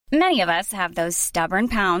Many of us have those stubborn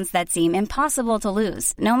pounds that seem impossible to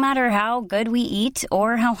lose, no matter how good we eat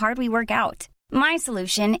or how hard we work out. My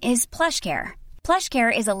solution is PlushCare.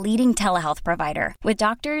 PlushCare is a leading telehealth provider with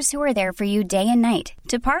doctors who are there for you day and night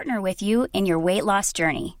to partner with you in your weight loss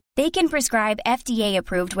journey. They can prescribe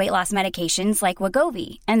FDA-approved weight loss medications like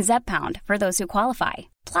Wegovy and Zepbound for those who qualify.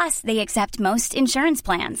 Plus, they accept most insurance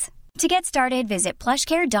plans. To get started, visit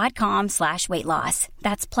plushcare.com/weightloss.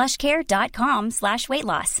 That's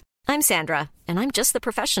plushcare.com/weightloss. I'm Sandra, and I'm just the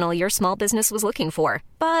professional your small business was looking for.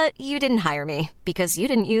 But you didn't hire me because you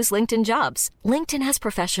didn't use LinkedIn Jobs. LinkedIn has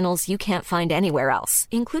professionals you can't find anywhere else,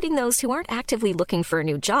 including those who aren't actively looking for a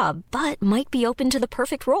new job, but might be open to the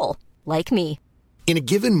perfect role, like me. In a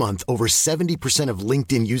given month, over 70% of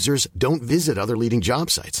LinkedIn users don't visit other leading job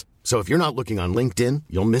sites. So if you're not looking on LinkedIn,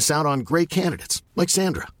 you'll miss out on great candidates like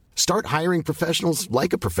Sandra. Start hiring professionals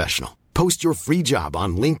like a professional. Post your free job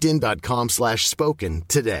on linkedin.com/spoken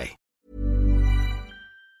today.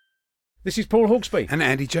 This is Paul Hawksby. And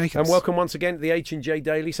Andy Jacobs. And welcome once again to the H&J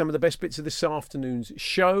Daily. Some of the best bits of this afternoon's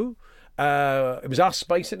show. It was us,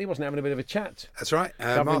 basically, wasn't having a bit of a chat. That's right.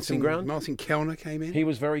 Martin Kellner came in. He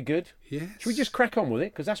was very good. Yes. Should we just crack on with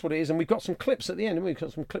it? Because that's what it is. And we've got some clips at the end. We've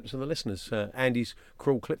got some clips of the listeners. Andy's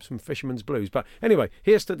cruel clips from Fisherman's Blues. But anyway,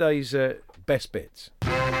 here's today's best bits.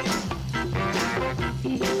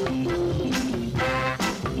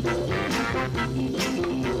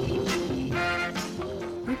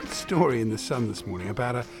 Story in the Sun this morning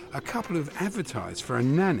about a couple who've advertised for a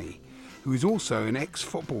nanny who is also an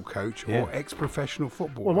ex-football coach or ex-professional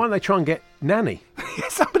footballer. Well, why don't they try and get nanny?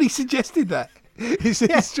 Somebody suggested that.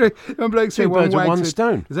 It's true. One bloke said, two birds with one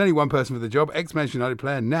stone. There's only one person for the job, ex-Manchester United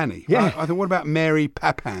player, nanny. Yeah. I thought, what about Mary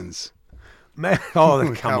Papans? Oh,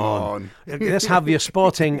 come on. Let's have your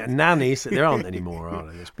sporting nannies. There aren't any more, are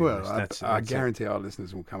there? Well, I guarantee our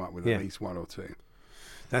listeners will come up with at least one or two.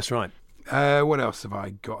 That's right. What else have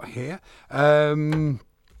I got here?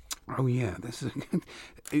 This is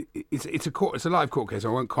it's a live court case. I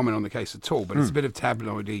won't comment on the case at all, but it's a bit of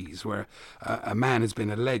tabloidese where a man has been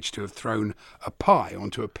alleged to have thrown a pie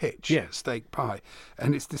onto a pitch, a steak pie,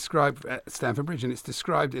 and it's described at Stamford Bridge, and it's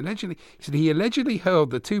described allegedly. He said he allegedly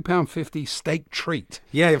hurled the £2.50 steak treat.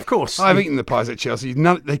 Yeah, of course. I've eaten the pies at Chelsea.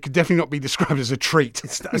 They could definitely not be described as a treat.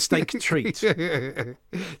 It's a steak treat.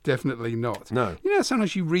 Definitely not. No. You know,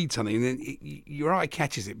 sometimes you read something and then your eye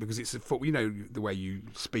catches it because it's a football. You know the way you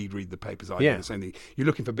speed read the papers. I do the same thing. You're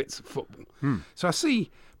looking for bits of football. So I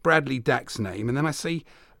see Bradley Dack's name, and then I see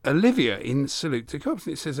Olivia in Salute to Cops.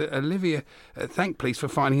 And it says, Olivia, thank police for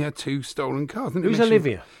finding her 2 stolen cars. Who's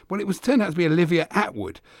Olivia? Well, it turned out to be Olivia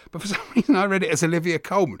Atwood, but for some reason I read it as Olivia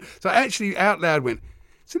Coleman. So I actually out loud went,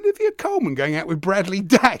 it's Olivia Coleman going out with Bradley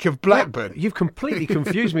Dack of Blackburn. You've completely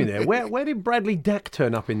confused me there. Where did Bradley Dack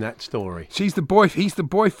turn up in that story? He's the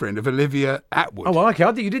boyfriend of Olivia Atwood. Oh, okay.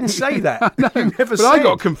 You didn't say that. No, you never but said. I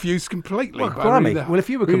got confused completely. Well, if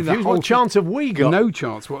you were confused, what chance have we got? No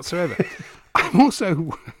chance whatsoever. I've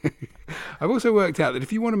also worked out that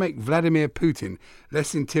if you want to make Vladimir Putin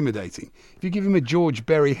less intimidating, if you give him a George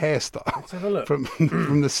Berry hairstyle Let's have a look. from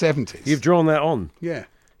the 70s. You've drawn that on. Yeah.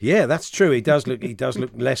 Yeah, that's true. He does look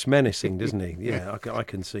less menacing, doesn't he? Yeah, I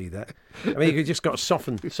can see that. I mean, you've just got to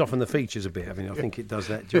soften the features a bit, haven't you? I think it does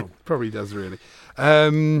that job. Probably does, really.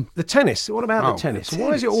 The tennis. What about the tennis? The tennis?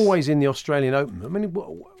 Why is it always in the Australian Open? I mean,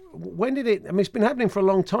 when did it? I mean, it's been happening for a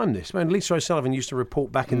long time. This. I mean, Lisa O'Sullivan used to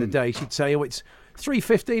report back in the day. She'd say, "Oh, it's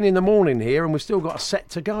 3:15 in the morning here, and we've still got a set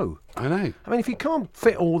to go." I know. I mean, if you can't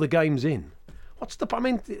fit all the games in. What's the? I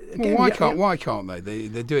mean, again, why can't they?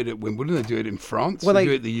 They do it at Wimbledon. They do it in France. Well, they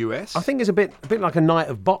do it in the US. I think it's a bit like a night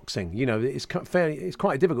of boxing. You know, it's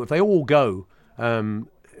quite difficult if they all go.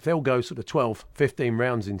 If they all go sort of 12, 15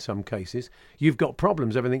 rounds in some cases, you've got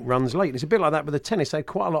problems. Everything runs late. It's a bit like that with the tennis. They had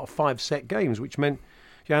quite a lot of 5-set games, which meant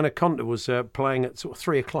Johanna Konta was playing at sort of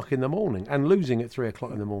 3 o'clock in the morning and losing at 3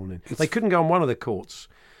 o'clock in the morning. They couldn't go on one of the courts,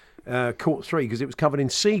 court 3, because it was covered in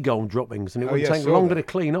seagull droppings and it would take longer to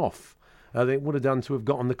clean off. They would have done to have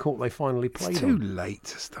got on the court they finally played It's on. too late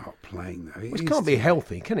to start playing, though. It can't be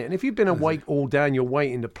healthy, can it? And if you've been awake all day and you're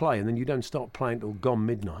waiting to play and then you don't start playing till gone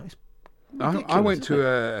midnight, I went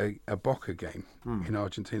to a Boca game in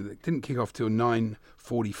Argentina that didn't kick off till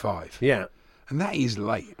 9:45. Yeah. And that is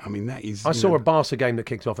late. I mean, that is... I saw a Barca game that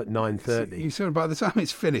kicked off at 9:30. You saw, by the time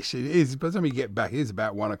it's finished, by the time you get back, it is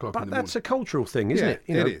about 1 o'clock in the morning. But that's a cultural thing, isn't it?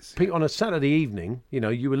 It is. On a Saturday evening,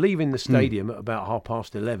 you were leaving the stadium at about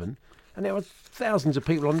 11:30, and there were thousands of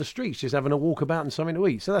people on the streets just having a walk about and something to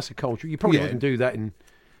eat. So that's a culture. You probably wouldn't do that in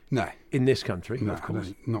this country, no, of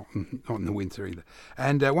course. Not in the winter either.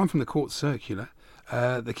 And one from the Court Circular.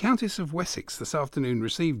 The Countess of Wessex this afternoon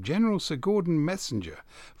received General Sir Gordon Messenger,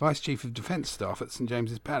 Vice Chief of Defence Staff at St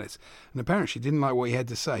James's Palace, and apparently she didn't like what he had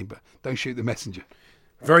to say, but don't shoot the messenger.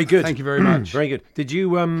 Very good. Thank you very much. Very good. Did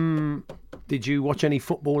you watch any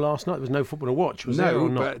football last night? There was no football to watch, was there? No, Or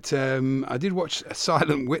not? but I did watch A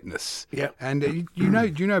Silent Witness. Yeah. And do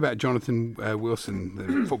you know about Jonathan Wilson,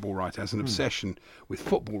 the football writer, has an obsession with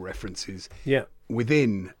football references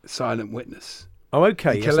within Silent Witness. Oh,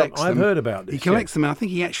 okay. He Yes, collects I've them. heard about this. He collects them, and I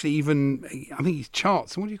think he actually he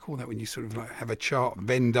charts. What do you call that when you sort of like have a chart,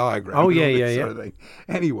 Venn diagram? Oh, and all yeah, this yeah, sort of thing.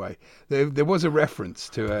 Anyway, there was a reference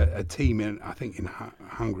to a team in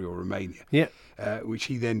Hungary or Romania, which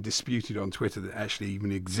he then disputed on Twitter that actually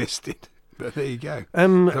even existed. But there you go.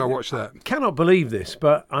 So I watched that. Cannot believe this,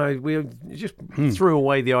 but we just threw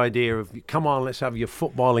away the idea of, come on, let's have your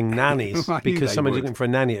footballing nannies, I knew because they someone's would. looking for a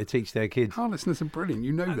nanny to teach their kids. Oh, listeners are brilliant.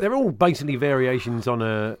 You know that. They're all basically variations on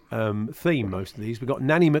a theme, most of these. We've got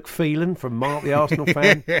Nanny McPhelan from Mark, the Arsenal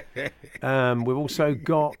fan. We've also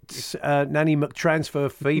got Nanny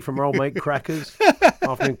McTransfer Fee from our old mate Crackers,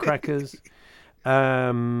 Afternoon Crackers.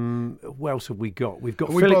 What else have we got? We've got.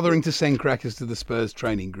 Are we bothering to send Crackers to the Spurs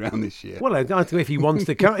training ground this year? Well, I think if he wants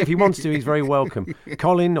to, he's very welcome.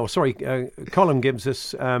 Colin gives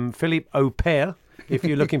us Philippe Aupert, if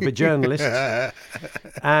you're looking for journalists,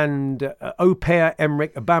 and Aupert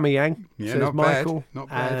Emmerich Aubameyang, says not Michael, bad. Not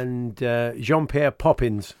bad. And Jean-Pierre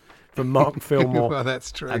Poppins from Mark Fillmore. Well,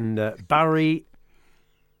 that's true. And Barry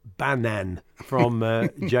Banan from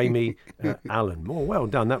Jamie Allen. Oh, well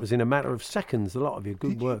done. That was in a matter of seconds, a lot of you.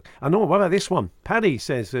 Good work. I know. What about this one? Paddy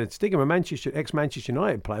says, sticking with ex-Manchester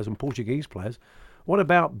United players and Portuguese players, what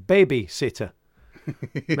about Babysitter?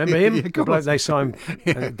 Remember him? Yeah, The bloke they signed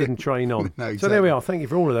and didn't train on. No, exactly. So there we are. Thank you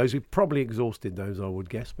for all of those. We've probably exhausted those, I would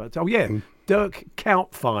guess. But Dirk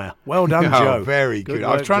Coutfire. Well done, Joe. Oh, very good.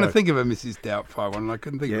 I was work, trying Joe. to think of a Mrs. Doubtfire one, and I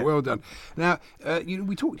couldn't think of it. Well done. Now,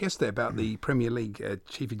 we talked yesterday about the Premier League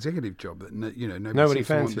chief executive job that nobody fancies seems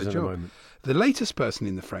to want the at the job. moment. The latest person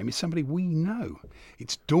in the frame is somebody we know.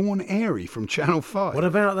 It's Dawn Airy from Channel 5. What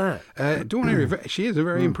about that? Dawn Airy, she is a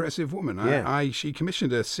very impressive woman. Yeah. She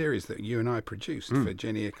commissioned a series that you and I produced for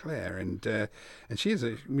Jenny Eclair, and she is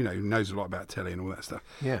knows a lot about telly and all that stuff.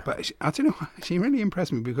 Yeah. But I don't know, she really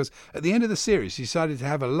impressed me because at the end of the series, she decided to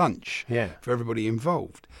have a lunch for everybody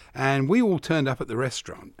involved, and we all turned up at the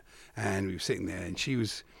restaurant, and we were sitting there, and she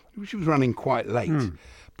was running quite late,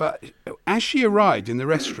 but as she arrived in the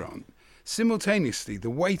restaurant, simultaneously the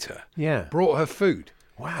waiter brought her food.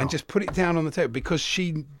 Wow. And just put it down on the table because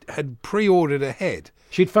she had pre-ordered ahead.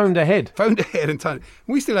 She'd phoned ahead. And time.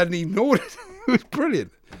 We still hadn't even ordered. It was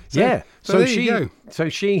brilliant. So there you go. So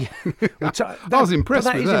she. I was impressed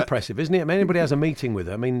that with is that. impressive, isn't it? I mean, anybody has a meeting with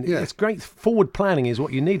her. I mean, it's great. Forward planning is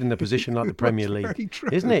what you need in a position like the Premier League, very true.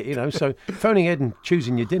 isn't it? So phoning ahead and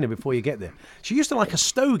choosing your dinner before you get there. She used to like a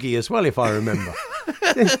stogie as well, if I remember.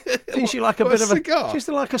 Didn't she like a bit of a cigar? She used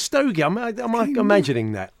to like a stogie. Am I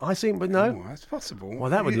imagining that? I think, but no. Oh, that's possible. Well,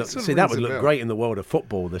 that would It look. sort of See, that rings would a look bell. great in the world of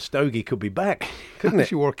football. The stogie could be back, couldn't it?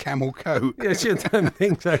 She wore a camel coat. Yes, I don't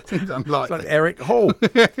think so. Seems It's unlikely. like Eric Hall.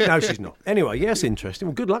 No, she's not. Anyway, yes, interesting.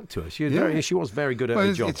 Well, good luck to her. She was very good at Well,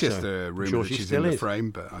 her it's job. just so a I'm rumour sure that she she's still in the is.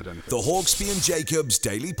 frame, but I don't know. The Hawksby and Jacobs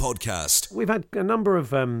Daily Podcast. We've had a number of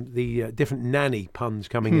the different nanny puns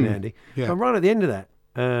coming in, Andy. Yeah. But right at the end of that,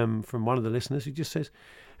 from one of the listeners who just says,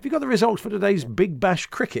 have you got the results for today's Big Bash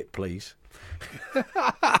cricket, please?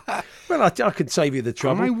 Well, I could save you the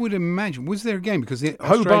trouble. I would imagine. Was there a game? Because the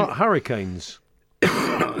Hobart Hurricanes.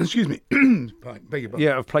 excuse me. Beg your pardon.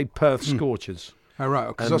 Yeah, I've played Perth Scorchers. Oh, right.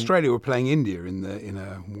 Because Australia were playing India in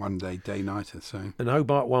a one-day-nighter. So. And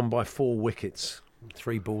Hobart won by 4 wickets.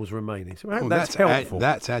 3 balls remaining. So that's helpful.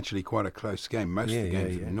 That's actually quite a close game. Most of the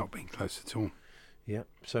games yeah. have not been close at all. Yeah,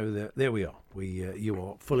 so there we are. You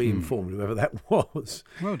are fully informed, whoever that was.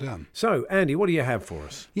 Well done. So, Andy, what do you have for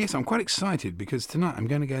us? Yes, I'm quite excited because tonight I'm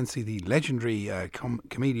going to go and see the legendary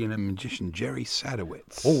comedian and magician Jerry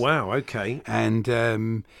Sadowitz. Oh, wow, okay. And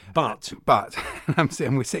But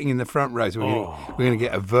we're sitting in the front row, so we're going to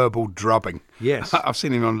get a verbal drubbing. Yes. I've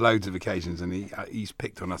seen him on loads of occasions, and he's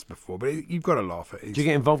picked on us before, but you've got to laugh at it. do you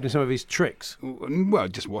get involved in some of his tricks? Well,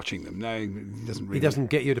 just watching them. No, he doesn't really. He doesn't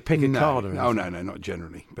get you to pick a card or anything? Oh, no, not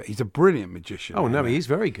generally. But he's a brilliant magician. Oh, no, he is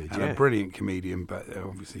very good, and a brilliant comedian, but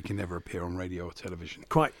obviously can never appear on radio or television.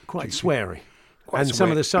 Quite sweary. Quite And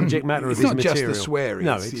some of the subject matter It's of his not just material. the swearing.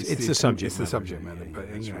 No, it's the subject It's the subject matter. Yeah,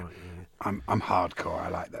 But that's you know, right. I'm hardcore. I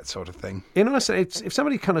like that sort of thing. You know, if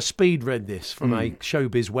somebody kind of speed read this from a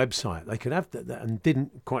showbiz website, they could have that and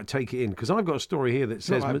didn't quite take it in. Because I've got a story here that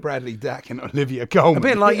says... Not like Bradley Dack and Olivia Colman. A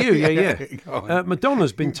bit like you, yeah.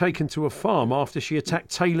 Madonna's been taken to a farm after she attacked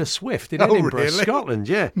Taylor Swift in Edinburgh, really? Scotland,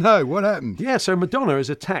 yeah. No, what happened? Yeah, so Madonna has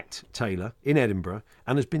attacked Taylor in Edinburgh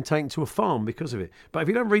and has been taken to a farm because of it. But if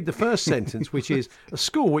you don't read the first sentence, which is a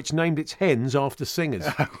school which named its hens after singers,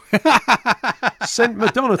 sent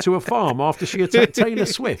Madonna to a farm after she attacked Taylor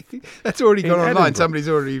Swift. That's already gone online. Edinburgh. Somebody's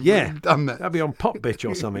already done that. That'd be on Pop Bitch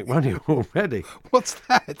or something, won't it, already? What's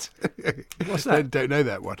that? What's that? I don't know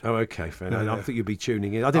that one. Oh, okay, fair enough. I think you'll be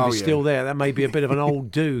tuning in. I think it's still there. That may be a bit of an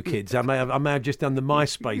old do, kids. I may have just done the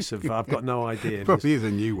MySpace of I've got no idea. Probably is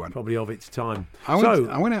a new one. Probably of its time.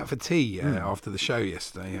 I went out for tea after the show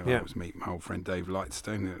yesterday. I was meeting my old friend Dave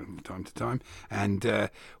Lightstone from time to time, and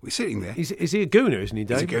we're sitting there. Is he a gooner, isn't he,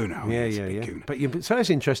 Dave? He's a gooner. Yeah. But so that's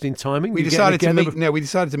interesting timing. We decided to meet. No, we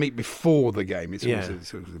decided to meet before the game. It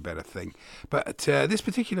was a better thing. But this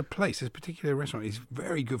particular place, this particular restaurant, is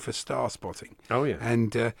very good for star spotting. Oh yeah.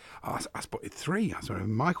 And I spotted 3. I saw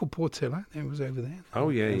Michael Portillo. There was over there. Oh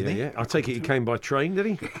yeah. I take it he came by train, did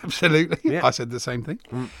he? Absolutely. Yeah. I said the same thing.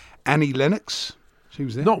 Annie Lennox. She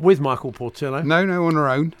was there. Not with Michael Portillo. No, on her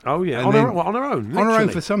own. Oh yeah, And on then- her own. On her own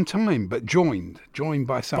literally? for some time, but joined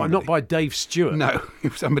by somebody. But not by Dave Stewart. No,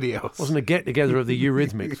 it was somebody else. Wasn't a get together of the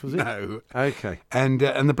Eurythmics, was it? No. Okay. And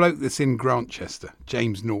the bloke that's in Grantchester,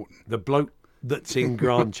 James Norton, The bloke that's in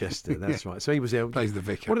Grantchester. That's right. So he was there. plays the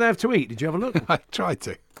vicar. What did they have to eat? Did you have a look? I tried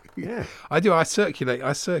to. Yeah. I do. I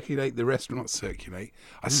circulate the restaurant. Not circulate.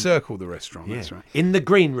 I circle the restaurant. Yeah. That's right. In the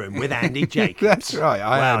green room with Andy Jacobs. That's right.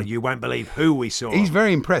 Wow, you won't believe who we saw. He's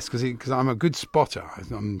very impressed because I'm a good spotter.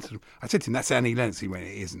 I said to him, "That's Annie Lennox." He went,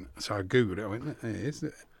 "It isn't." So I googled it. I went, "There it is.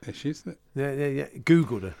 There she is." Yeah.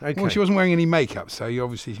 Googled her. Okay. Well, she wasn't wearing any makeup, so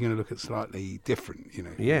obviously she's going to look at slightly different.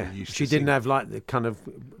 Yeah. used to She see. didn't have like the kind of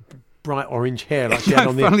bright orange hair like she had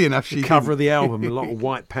on Funnily enough, the she cover didn't. of the album, a lot of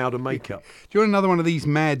white powder makeup. Do you want another one of these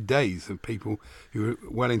mad days of people who are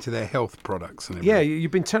well into their health products and everything? Yeah, you've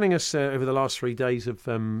been telling us over the last 3 days of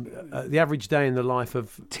the average day in the life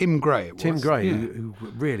of Tim Gray. Tim Gray, Yeah. who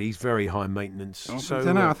really is very high maintenance. I So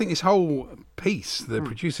don't know. I think this whole piece, the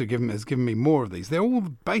producer has given me more of these. They're all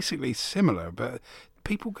basically similar, but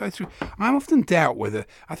people go through. I often doubt whether.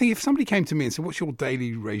 I think if somebody came to me and said, "What's your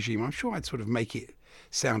daily regime?" I'm sure I'd sort of make it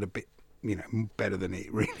sound a bit, better than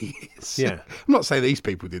it really is. Yeah. I'm not saying these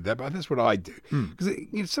people did that, but that's what I do.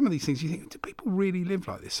 Because some of these things you think, do people really live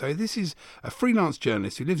like this? So this is a freelance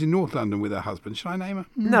journalist who lives in North London with her husband. Should I name her?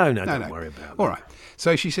 No, don't worry about All that. right.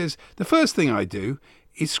 So she says, the first thing I do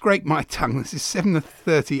is scrape my tongue. This is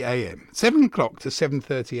 7:30 a.m. 7 o'clock to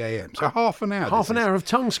 7:30 a.m. So half an hour. Half an hour of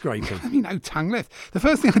tongue scraping. I mean, no tongue left. The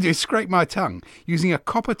first thing I do is scrape my tongue using a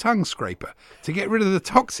copper tongue scraper to get rid of the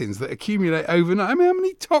toxins that accumulate overnight. I mean, how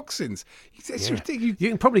many toxins? It's ridiculous. You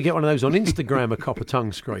can probably get one of those on Instagram, a copper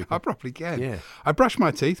tongue scraper. I probably can. Yeah. I brush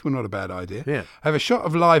my teeth. Well, not a bad idea. Yeah. Have a shot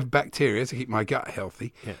of live bacteria to keep my gut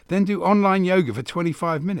healthy. Yeah. Then do online yoga for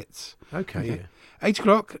 25 minutes. Okay, yeah. 8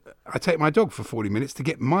 o'clock, I take my dog for 40 minutes to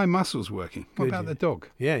get my muscles working. What about the dog?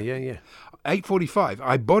 Yeah. 8:45,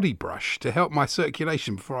 I body brush to help my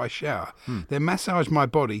circulation before I shower. Then massage my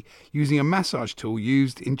body using a massage tool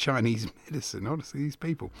used in Chinese medicine. Honestly, these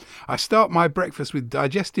people. I start my breakfast with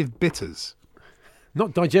digestive bitters.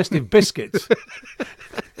 Not digestive biscuits.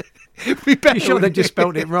 Be better You sure when- they just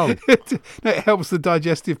spelled it wrong? No, it helps the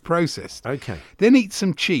digestive process. Okay. Then eat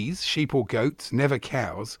some cheese, sheep or goats, never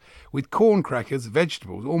cows, with corn crackers,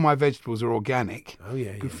 vegetables. All my vegetables are organic. Oh,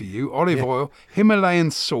 yeah, Good yeah. for you. Olive oil, Himalayan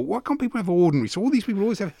salt. Why can't people have ordinary salt? All these people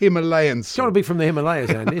always have Himalayan It's got to salt. be from the Himalayas,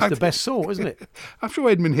 Andy. It's the best salt, isn't it? I'm sure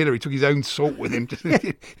Edmund Hillary took his own salt with him. Just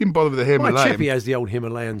didn't bother with the My Himalayan. chippy has the old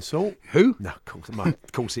Himalayan salt. Who? No,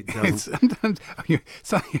 of course it doesn't.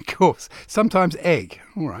 Sometimes egg.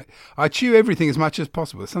 All right. I chew everything as much as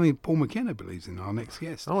possible. It's something Paul McKenna believes in, our next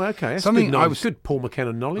guest. Oh, okay. That's something good, good Paul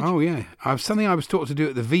McKenna knowledge. Oh, yeah. Something I was taught to do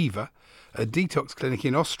at the Viva, a detox clinic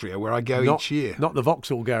in Austria where I go each year. Not the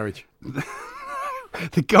Vauxhall garage.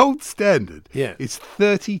 The gold standard Yeah. is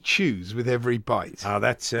 30 chews with every bite. Oh,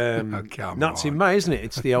 that's come nuts in on. May, isn't it?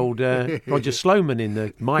 It's the old Roger Sloman in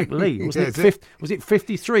the Mike Lee. Wasn't Yeah, was it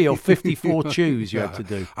 53 or 54 chews you had to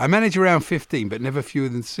do? I manage around 15, but never fewer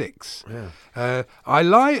than 6. Yeah. I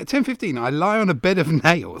lie at 10:15. I lie on a bed of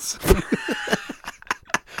nails.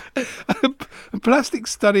 A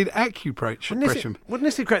plastic-studded acupressure. Wouldn't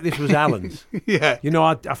this be great? This was Alan's. Yeah. You know,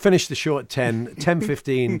 I finished the show at 10,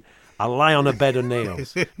 10:15. I lie on a bed of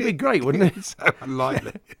nails. It'd be great, wouldn't it? So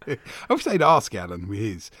unlikely. I wish they'd ask Alan with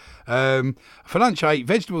his. For lunch, I ate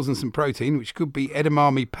vegetables and some protein, which could be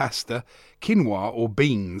edamame pasta, quinoa or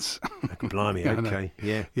beans. Blimey, okay,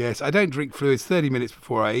 yeah. Yes, I don't drink fluids 30 minutes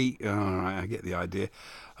before I eat. All right, I get the idea.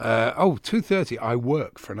 2:30, I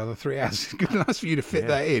work for another 3 hours. It's nice for you to fit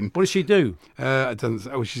that in. What does she do? It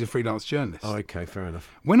doesn't. Oh, she's a freelance journalist. Oh, okay, fair enough.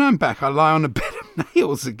 When I'm back, I lie on a bed of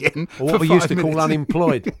nails again. Or what for we 5 used to minutes. call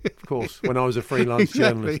unemployed, of course, when I was a freelance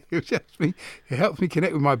journalist. Exactly. It helps me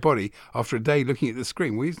connect with my body after a day looking at the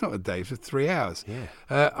screen. Well, it's not a day, it's 3 hours.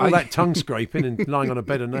 Yeah. All that tongue scraping and lying on a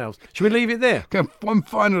bed of nails. Should we leave it there? One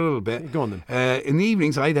final little bit. Go on then. In the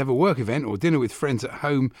evenings, I either have a work event or dinner with friends at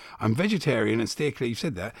home. I'm vegetarian and steer clear, you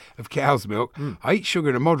said that, of cow's milk. I eat sugar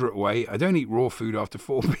in a moderate way. I don't eat raw food after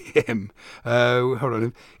 4 p.m. Hold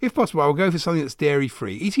on. If possible, I will go for something that's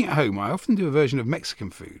dairy-free. Eating at home, I often do a version of Mexican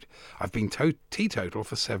food. I've been teetotal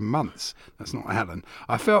for 7 months. That's not Alan.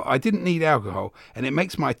 I felt I didn't need alcohol, and it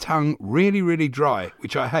makes my tongue really, really dry,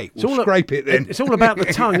 which I hate. Scrape it then. It's all about the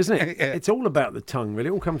tongue, isn't it? Yeah. It's all about the tongue, really.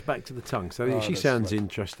 It all comes back to the tongue. So she sounds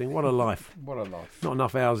interesting. What a life. What a life. Not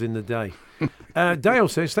enough hours in the day. Dale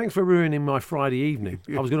says, thanks for ruining my Friday evening.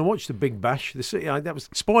 I was going to watch The Big Bash. That was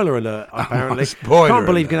spoiler alert, apparently. Can't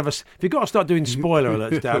believe you can have if you've got to start doing spoiler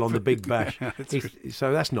alerts, Dale, on The Big Bash.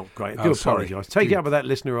 So that's not great. I do apologise. Take it up with that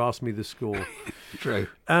listener who asked me the score. True.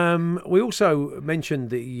 We also mentioned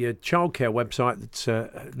the childcare website that's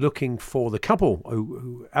looking for the couple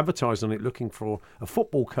who advertised on it, looking for a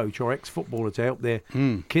football coach or ex-footballer to help their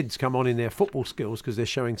kids come on in their football skills because they're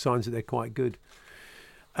showing signs that they're quite good.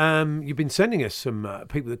 You've been sending us some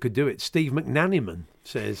people that could do it. Steve McNaniman,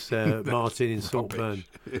 says Martin in Saltburn.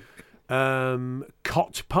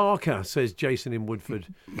 Cott Parker, says Jason in Woodford.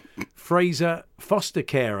 Fraser foster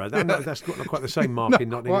carer. That's not quite the same mark in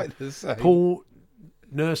Nottingham. Quite the same. Paul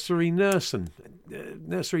Nursery Nurson.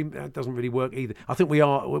 Nursery doesn't really work either. I think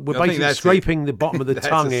we're basically scraping the bottom of the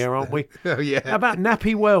tongue here, aren't we? Oh yeah. How about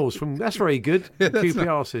Nappy Wells from? That's very good.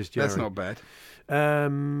 QPR says Jerry. That's not bad.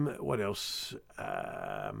 What else?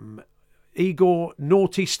 Igor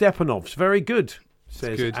Naughty Stepanovs. Very good,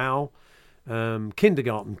 says Al.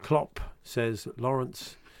 Kindergarten Klopp, says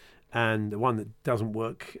Lawrence. And the one that doesn't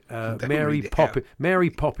work, Mary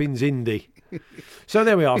Poppins Indy. So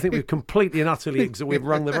there we are. I think we've completely and utterly we've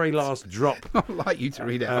rung the very last drop. I'd like you to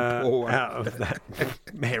read out out of that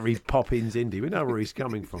Mary Poppins Indy. We know where he's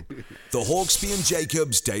coming from. The Hawksby and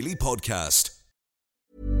Jacobs Daily Podcast.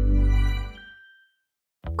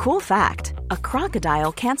 Cool fact, a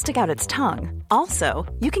crocodile can't stick out its tongue. Also,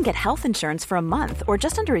 you can get health insurance for a month or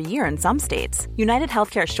just under a year in some states. United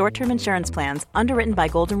Healthcare short-term insurance plans, underwritten by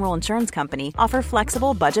Golden Rule Insurance Company, offer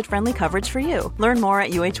flexible, budget-friendly coverage for you. Learn more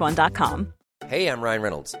at UH1.com. Hey, I'm Ryan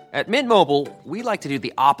Reynolds. At Mint Mobile, we like to do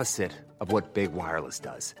the opposite of what Big Wireless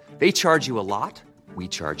does. They charge you a lot. We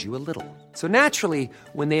charge you a little. So naturally,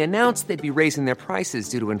 when they announced they'd be raising their prices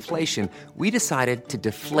due to inflation, we decided to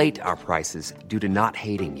deflate our prices due to not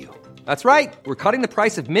hating you. That's right. We're cutting the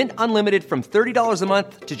price of Mint Unlimited from $30 a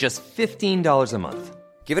month to just $15 a month.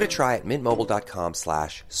 Give it a try at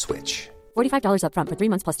mintmobile.com/switch. $45 up front for 3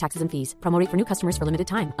 months plus taxes and fees. Promo rate for new customers for limited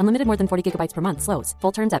time. Unlimited more than 40 gigabytes per month slows.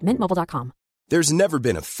 Full terms at mintmobile.com. There's never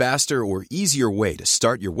been a faster or easier way to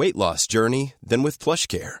start your weight loss journey than with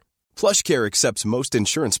PlushCare. PlushCare accepts most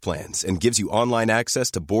insurance plans and gives you online access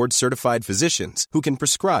to board-certified physicians who can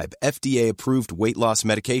prescribe FDA-approved weight loss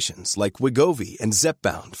medications like Wegovy and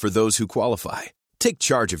Zepbound for those who qualify. Take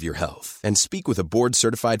charge of your health and speak with a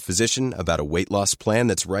board-certified physician about a weight loss plan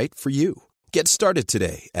that's right for you. Get started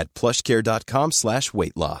today at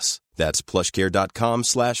plushcare.com/weight-loss. That's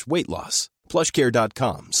plushcare.com/weight-loss.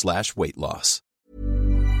 plushcare.com/weight-loss.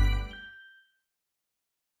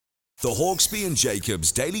 The Hawksby and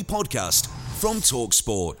Jacobs Daily Podcast from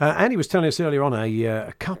TalkSport. Andy was telling us earlier on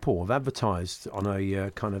a couple have advertised on a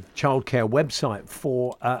kind of childcare website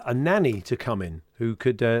for a nanny to come in who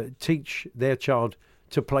could teach their child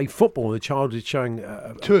to play football. The child is showing...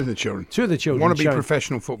 Two of the children want to be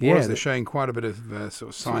professional footballers. They're showing quite a bit of sort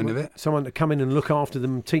of sign of it. Someone to come in and look after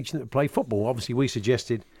them, teach them to play football. Obviously, we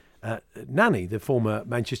suggested Nani, the former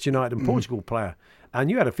Manchester United and Portugal player. And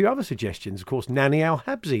you had a few other suggestions. Of course, Nani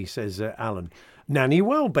Al-Habsi, says Alan. Nanny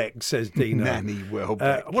Welbeck, says Dino. Nanny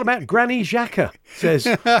Welbeck. What about Granny Xhaka, says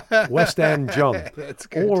West Ham John. That's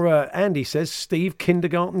good. Or Andy says Steve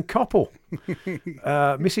Kindergarten Koppel.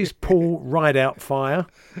 Mrs. Paul Rideout Fire.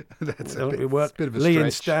 That's a bit of a Lee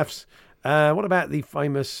and stretch. Staffs. What about the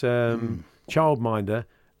famous childminder,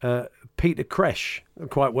 Peter Kresh.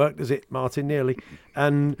 Not quite worked, does it, Martin? Nearly.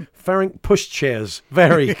 And Ferenc Pushchairs.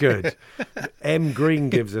 Very good. M.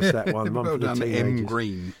 Green gives us that one. Well done, M.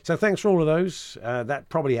 Green. So thanks for all of those. That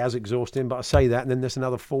probably has exhausted him, but I say that, and then there's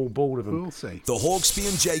another full board of them. We'll see. The Hawksbee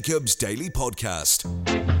and Jacobs Daily Podcast.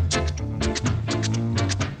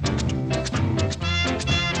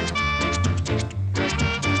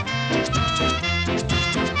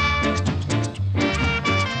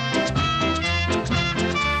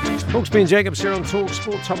 Hawksbee and Jacobs here on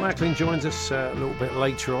TalkSport. Tom Ackling joins us a little bit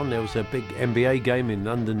later on. There was a big NBA game in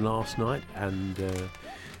London last night, and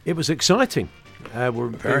it was exciting. We're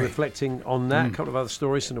reflecting on that. A couple of other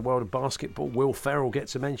stories in the world of basketball. Will Ferrell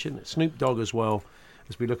gets a mention. Snoop Dogg as well,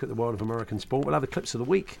 as we look at the world of American sport. We'll have the clips of the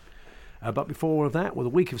week. But before all of that, with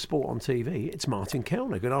a week of sport on TV, it's Martin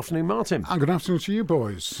Kellner. Good afternoon, Martin. And good afternoon to you,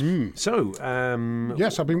 boys. So,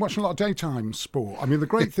 yes, I've been watching a lot of daytime sport. I mean, the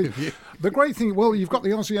great thing, well, you've got the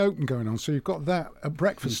Aussie Open going on, so you've got that at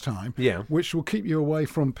breakfast time, which will keep you away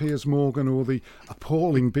from Piers Morgan or the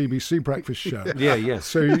appalling BBC breakfast show.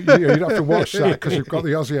 So you don't have to watch that because you've got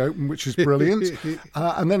the Aussie Open, which is brilliant.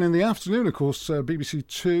 And then in the afternoon, of course, BBC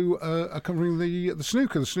Two are covering the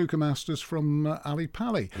snooker Masters from Ali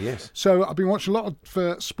Pali. Yes. So I've been watching a lot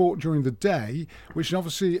of sport during the day, which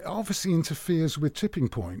obviously interferes with tipping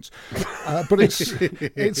points. But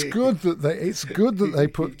it's good that they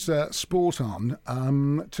put sport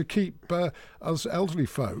on to keep us elderly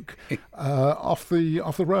folk off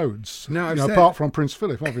the roads. No, apart from Prince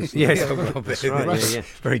Philip, obviously. Yes, that's right.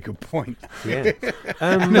 Very good point. Yeah,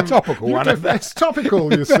 and a topical one. It's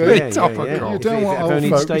topical, you see. Topical. You don't want old only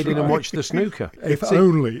folk stayed in and watched the snooker. If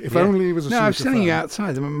only he was a snooker I was telling fan. you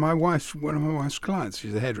outside. One of my wife's clients,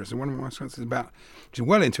 she's a hairdresser. One of my wife's clients she's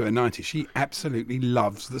well into her 90s. She absolutely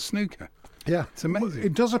loves the snooker. Yeah, it's amazing.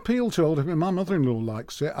 It does appeal to older people. My mother-in-law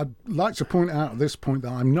likes it. I'd like to point out at this point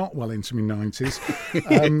that I'm not well into my 90s,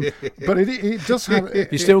 but it does have.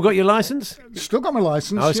 You still got your licence? Still got my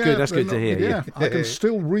licence. Oh, that's good. That's good to hear. Yeah, I can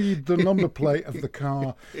still read the number plate of the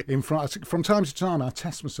car in front. From time to time, I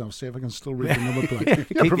test myself, see if I can still read the number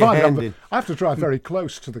plate. Provided I have to drive very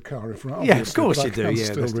close to the car in front. Yeah, of course you do.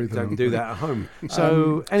 Yeah, don't do that at home.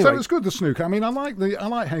 So anyway, so it's good, the snooker. I mean, I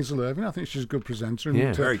like Hazel Irvine. I think she's a good presenter.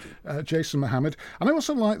 And, very good. Jason Mohammed. And I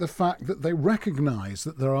also like the fact that they recognise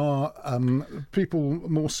that there are people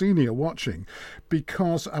more senior watching,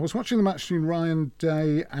 because I was watching the match between Ryan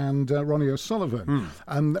Day and Ronnie O'Sullivan,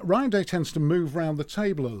 and Ryan Day tends to move around the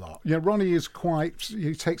table a lot. Ronnie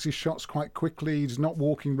he takes his shots quite quickly. He's not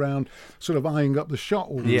walking around sort of eyeing up the shot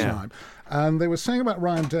all the time. And they were saying about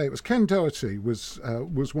Ryan Day, it was Ken Doherty was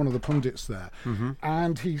one of the pundits there,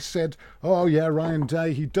 and he said, "Oh yeah, Ryan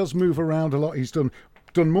Day, he does move around a lot. He's done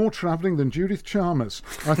more travelling than Judith Chalmers."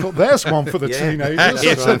 I thought, there's one for the teenagers.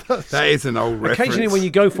 That is an old reference. Occasionally when you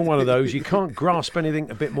go for one of those, you can't grasp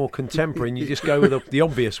anything a bit more contemporary, and you just go with the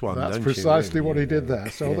obvious one. That's don't precisely you? what he did there.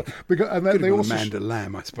 So, and then they also Amanda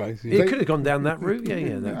Lamb, I suppose. It could have gone down that route.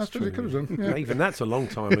 That's true. It could have done. Yeah. Even that's a long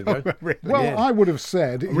time ago. Well, I would have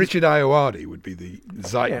said Richard Ayoade would be the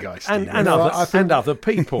zeitgeist, and other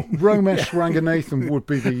people. Romesh Ranganathan would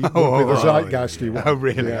be the zeitgeisty one. Oh,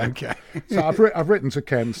 really? Yeah. Okay. So I've written to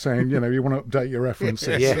Ken saying, you want to update your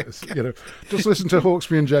references. Just listen to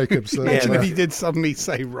Hawksbee and Jacobs. Imagine he did suddenly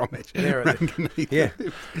say Romesh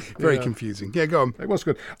Ranganathan. Very confusing. Yeah, go on. It was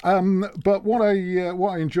good. But what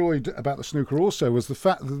I enjoyed about the snooker also was the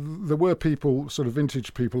fact that there were people, sort of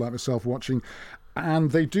vintage people like myself, watching, and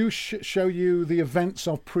they do show you the events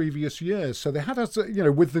of previous years. So they had us,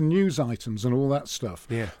 with the news items and all that stuff.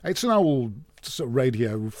 Yeah, it's an old sort of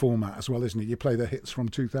radio format as well, isn't it? You play the hits from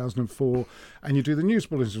 2004 and you do the news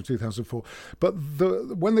bulletins from 2004. But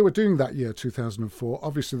when they were doing that year, 2004,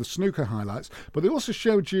 obviously the snooker highlights, but they also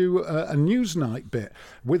showed you a news night bit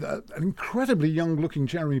with an incredibly young-looking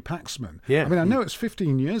Jeremy Paxman. Yeah. I mean, I know it's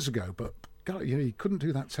 15 years ago, but God, he couldn't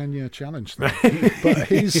do that 10-year challenge thing. But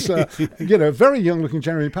he's, very young-looking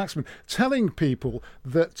Jeremy Paxman, telling people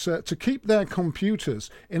that to keep their computers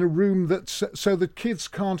in a room so that kids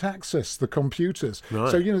can't access the computers. Right.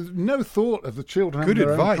 So, no thought of the children having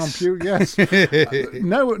their own computer. Yes.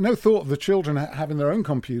 No thought of the children having their own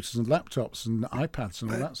computers and laptops and iPads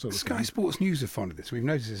and all that sort of thing. Sky Sports News are fond of this. We've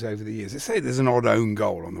noticed this over the years. They say there's an odd own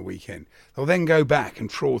goal on the weekend. They'll then go back and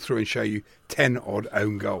trawl through and show you 10 odd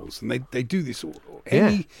own goals. And they do this.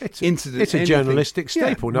 Any incident. It's a journalistic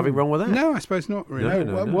staple. Nothing wrong with that. No, I suppose not really.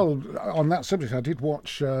 No. Well, on that subject, I did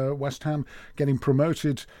watch West Ham getting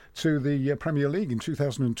promoted to the Premier League in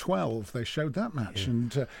 2012. They showed that match,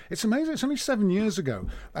 and it's amazing. It's only 7 years ago,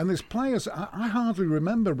 and there's players. I hardly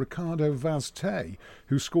remember Ricardo Vaz-Tei,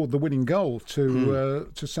 who scored the winning goal to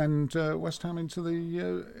send West Ham into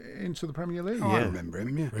the Premier League. Oh, I remember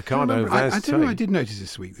him. Yeah, Ricardo Vaz-Tei. I don't know. I did notice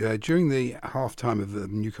this week during the half time of the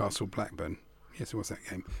Newcastle Blackburn. Yes, it was that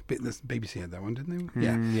game. The BBC had that one, didn't they?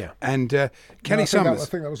 Yeah. And Kelly Summers. I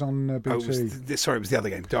think that was on BBC. Sorry, it was the other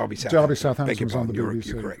game. Derby Southampton was on the BBC.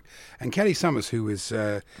 You're correct. And Kelly Summers, who was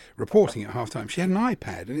reporting at half time, she had an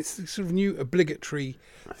iPad, and it's the sort of new obligatory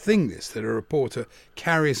thing that a reporter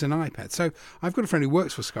carries an iPad. So I've got a friend who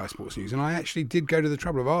works for Sky Sports News, and I actually did go to the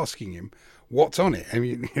trouble of asking him what's on it. I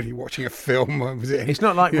mean, are you watching a film? Was it? It's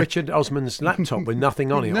not like Richard Osman's laptop with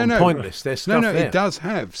nothing on it. Pointless. There's stuff there. It does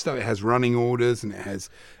have stuff. It has running orders, and it has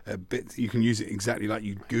a bit. You can use it exactly like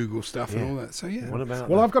you Google stuff and all that. So yeah. What about?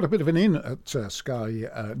 Well, I've got a bit of an in at Sky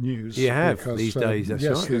News. You have these days. That's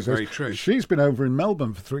right. That's very true. She's been over in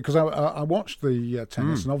Melbourne for 3 because I watched the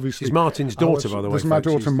tennis, and obviously she's Martin's daughter, by the way. There's my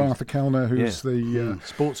daughter Martha Kellner, who's the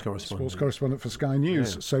sports correspondent for Sky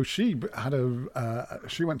News. Yeah. So she had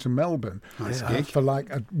she went to Melbourne for like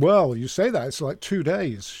you say that, it's like 2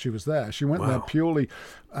 days she was there. She went there purely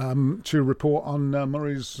to report on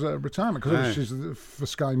Murray's retirement, because she's for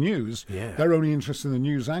Sky News. They're only interested in the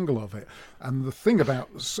news angle of it. And the thing about,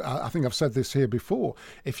 I think I've said this here before,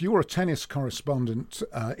 if you're a tennis correspondent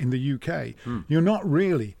in the UK, you're not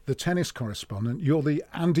really the tennis correspondent, you're the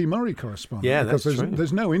Andy Murray correspondent. Yeah, because that's true.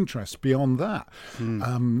 There's no interest beyond that,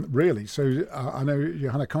 really. So I know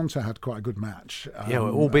Johanna Konta had quite a good match.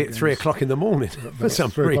 Albeit at 3 o'clock in the morning for some reason.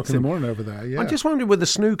 3 o'clock in the morning over there, yeah. I'm just wondering with the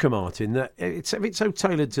snooker, Martin, that it's so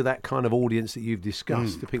tailored to that kind of audience that you've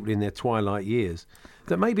discussed, the people in their twilight years,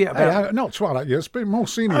 that maybe about... not twilight years, but more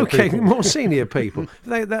senior people. Okay, more senior people.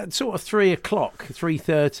 That sort of 3 o'clock,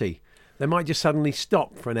 3:30, they might just suddenly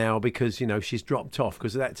stop for an hour because, she's dropped off,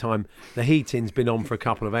 because at that time the heating's been on for a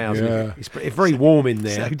couple of hours. Yeah. It's very warm in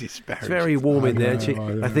there. So disparaging. It's very warm in there.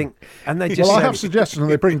 I think, and they just... Well, I have suggested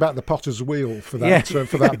they bring back the Potter's Wheel for that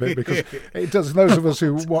for that bit, because it does. Those of us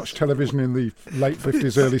who watch television in the late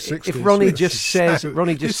 50s, early 60s. If Ronnie just says,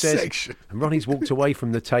 and Ronnie's walked away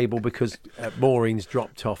from the table because Maureen's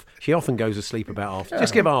dropped off. She often goes to sleep about half.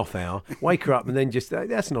 Just give half hour, wake her up, and then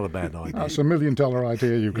that's not a bad idea. That's $1 million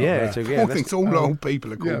idea you've got there. I think all old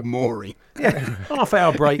people are called Maureen. Yeah, half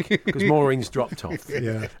hour break because Maureen's dropped off.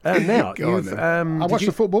 Yeah. Now I watched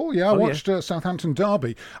the football. Yeah, I watched Southampton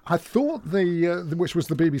Derby. I thought which was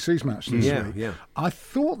the BBC's match this week. Yeah. I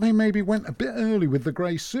thought they maybe went a bit early with the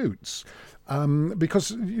grey suits.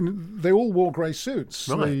 Because they all wore grey suits.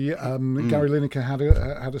 Right. Gary Lineker had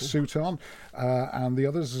a suit on, and the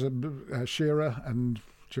others, Shearer and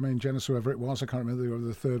Jermaine Jenas, whoever it was, I can't remember who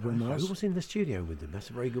the third one was. Who was in the studio with them? That's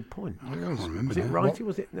a very good point. I don't remember. Was it Wrighty?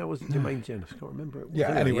 Was it? No, it was Jermaine Jenas. I can't remember.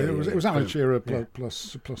 Anyway, it was Alan Shearer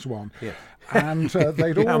plus one. Yeah. And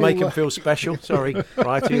they'd all... I'll make him feel special. Sorry,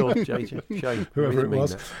 Wrighty or Jay. Whoever it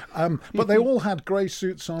was. But they all had grey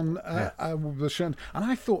suits on the shirt. And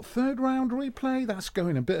I thought, third round replay? That's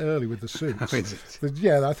going a bit early with the suits. I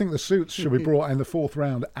think the suits should be brought in the fourth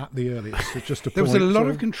round at the earliest. There was a lot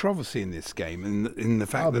of controversy in this game, in the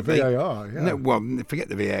fact that the VAR, forget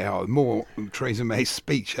the VAR. More Theresa May's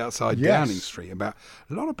speech outside Downing Street about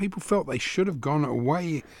a lot of people felt they should have gone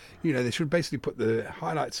away. They should basically put the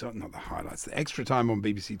highlights on, not the highlights, the extra time on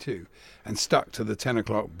BBC Two, and stuck to the 10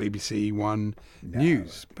 o'clock BBC One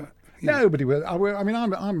news. But nobody will. I mean,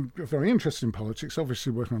 I'm very interested in politics.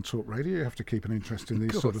 Obviously, working on Talk Radio, you have to keep an interest in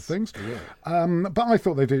these sort of things. Yeah. But I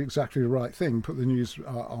thought they did exactly the right thing, put the news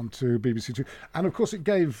onto BBC Two, and of course, it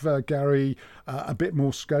gave Gary a bit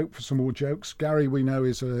more scope for some more jokes. Gary, we know,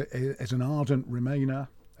 is an ardent Remainer.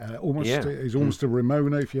 He's almost a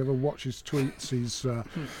Ramona. If you ever watch his tweets, he's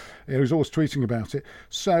always tweeting about it.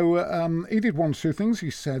 So he did one or two things. He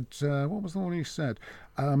said, what was the one he said?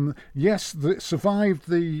 Yes, that survived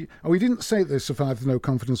the... Oh, he didn't say they survived the no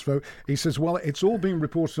confidence vote. He says, well, it's all being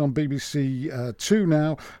reported on BBC Two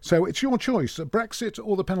now, so it's your choice, Brexit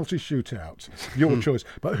or the penalty shootout. Your choice.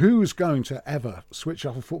 But who's going to ever switch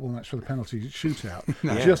off a football match for the penalty shootout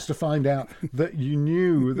just to find out that you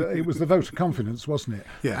knew that it was the vote of confidence, wasn't it?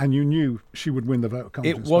 Yeah. And you knew she would win the vote of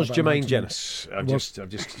confidence. It was Jermaine Jenas. I've just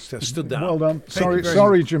stood that Well done. Sorry,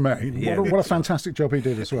 Jermaine. Yeah. What a fantastic job he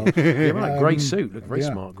did as well. You're right. Great suit. Looked very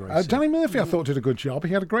smart. Great suit. Danny Murphy, I thought, did a good job.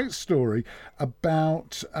 He had a great story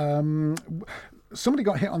about somebody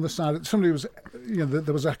got hit on the side. Somebody was,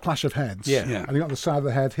 there was a clash of heads. Yeah. And he got on the side of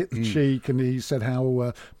the head, hit the cheek, and he said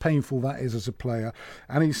how painful that is as a player.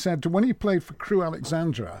 And he said when he played for Crewe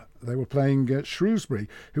Alexandra, they were playing Shrewsbury,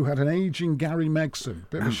 who had an ageing Gary Megson,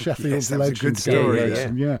 bit of a Sheffield legend. That's a good story. Gary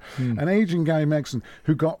Megson, an ageing Gary Megson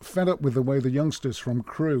who got fed up with the way the youngsters from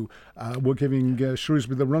Crewe were giving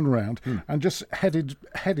Shrewsbury the runaround and just headed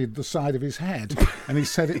the side of his head. And he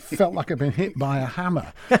said it felt like I'd been hit by a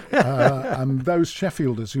hammer. And those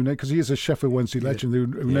Sheffielders who know, because he is a Sheffield Wednesday legend, who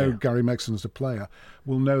know Gary Megson as a player,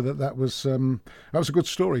 will know that was a good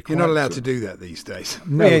story. You're not allowed to do that these days.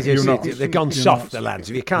 No, you're not. They've gone soft, the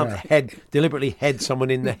lads. If you can't deliberately head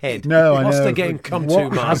someone in the head. No, I know. What's the game come to,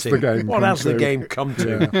 Martin? What has the game come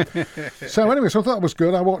to? Yeah. So anyway, so I thought it was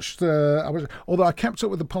good. I watched. Although I kept up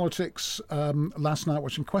with the politics last night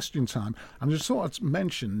watching Question Time, and I just thought I'd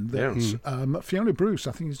mention that Fiona Bruce,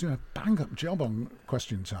 I think, is doing a bang-up job on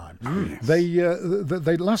Question Time.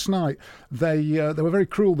 They last night they were very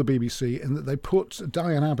cruel, the BBC, in that they put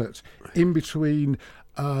Diane Abbott in between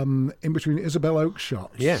Isabel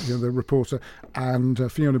Oakeshott, the reporter,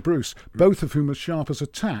 and Fiona Bruce, both of whom are sharp as a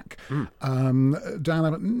tack. Diane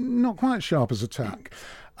Abbott, not quite sharp as a tack.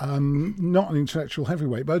 Not an intellectual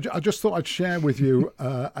heavyweight, but I just thought I'd share with you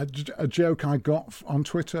a joke I got on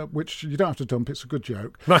Twitter, which you don't have to dump. It's a good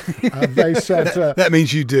joke. They said that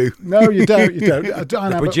means you do. No, you don't. You don't.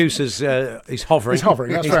 The producer's he's hovering. He's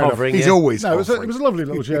hovering. That's right. Hovering. He's always. No, hovering. it was a lovely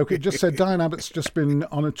little joke. It just said Diane Abbott's just been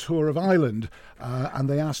on a tour of Ireland, and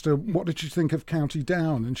they asked her what did she think of County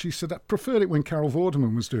Down, and she said I preferred it when Carol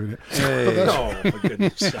Vorderman was doing it. Oh, for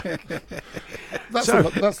goodness sake.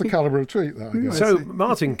 That's the calibre of tweet, though. I guess. So,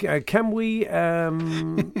 Martin, can we...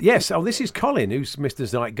 yes, this is Colin, who's Mr.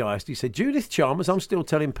 Zeitgeist. He said, Judith Chalmers, I'm still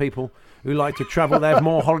telling people who like to travel they have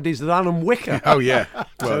more holidays than Alan Wicker. Oh, yeah.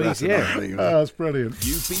 Well, that's another thing. That's brilliant.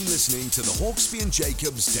 You've been listening to the Hawksby and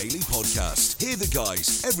Jacobs Daily Podcast. Hear the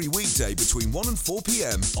guys every weekday between 1 and 4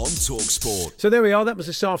 p.m. on TalkSport. So there we are. That was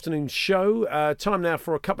this afternoon's show. Time now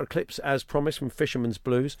for a couple of clips, as promised, from Fisherman's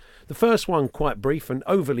Blues. The first one quite brief and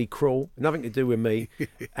overly cruel, nothing to do with me.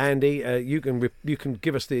 Andy, you can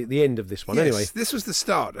give us the end of this one. Yes, anyway. This was the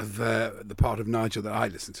start of the part of Nigel that I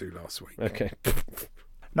listened to last week. Okay.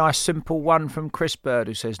 Nice simple one from Chris Bird,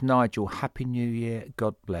 who says, Nigel, Happy New Year,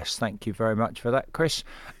 God bless. Thank you very much for that, Chris.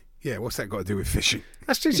 Yeah, what's that got to do with fishing?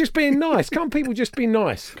 That's just being nice. Can't people just be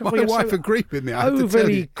nice? My wife agreed with me. I have overly to tell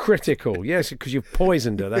you. critical. Yes, because you've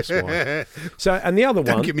poisoned her. That's why. So, and the other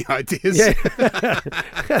Don't one. give me ideas.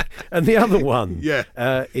 Yeah. And the other one.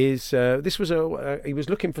 Yeah. Is this was he was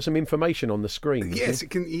looking for some information on the screen. Yes,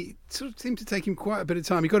 it sort of seemed to take him quite a bit of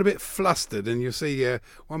time. He got a bit flustered, and you'll see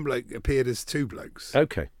one bloke appeared as two blokes.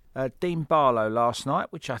 Okay. Dean Barlow last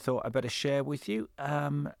night, which I thought I'd better share with you.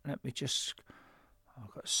 Let me just.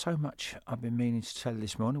 I've got so much I've been meaning to tell you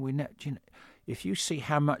this morning. If you see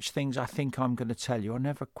how much things I think I'm going to tell you, I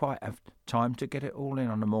never quite have time to get it all in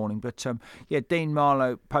on the morning. But Dean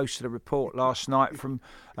Marlowe posted a report last night from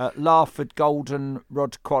Larford Golden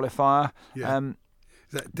Rod Qualifier. Yeah. Is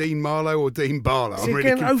that Dean Marlowe or Dean Barlow? I'm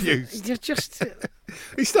really confused.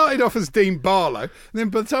 He started off as Dean Barlow, and then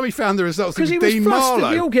by the time he found the results, it was Dean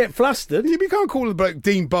Marlowe. We all get flustered. You can't call the bloke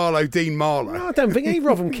Dean Barlow Dean Marlowe. No, I don't think either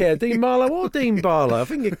of them care, Dean Marlowe or Dean Barlow. I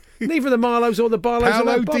think neither the Marlows or the Barlows are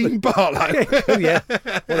that bothered. Dean Barlow. Yeah,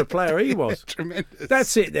 what a player he was. Tremendous.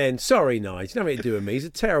 That's it then. Sorry, Nige. Nothing to do with me. He's a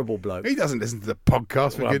terrible bloke. He doesn't listen to the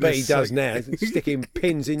podcast, for I bet he does now. Sticking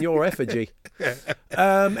pins in your effigy.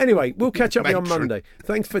 Anyway, we'll catch up with you on Monday.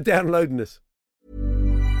 Thanks for downloading us.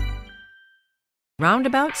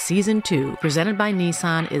 Roundabout Season 2, presented by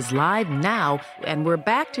Nissan, is live now, and we're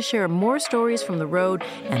back to share more stories from the road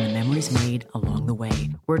and the memories made along the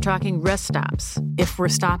way. We're talking rest stops. If we're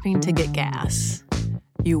stopping to get gas,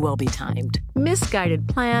 you will be timed. Misguided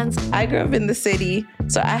plans. I grew up in the city,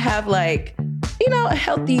 so I have a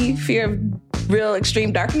healthy fear of real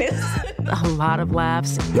extreme darkness. A lot of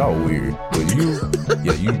laughs. Y'all weird, but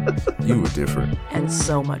you were different. And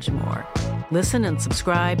so much more. Listen and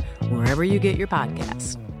subscribe wherever you get your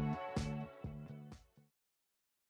podcasts.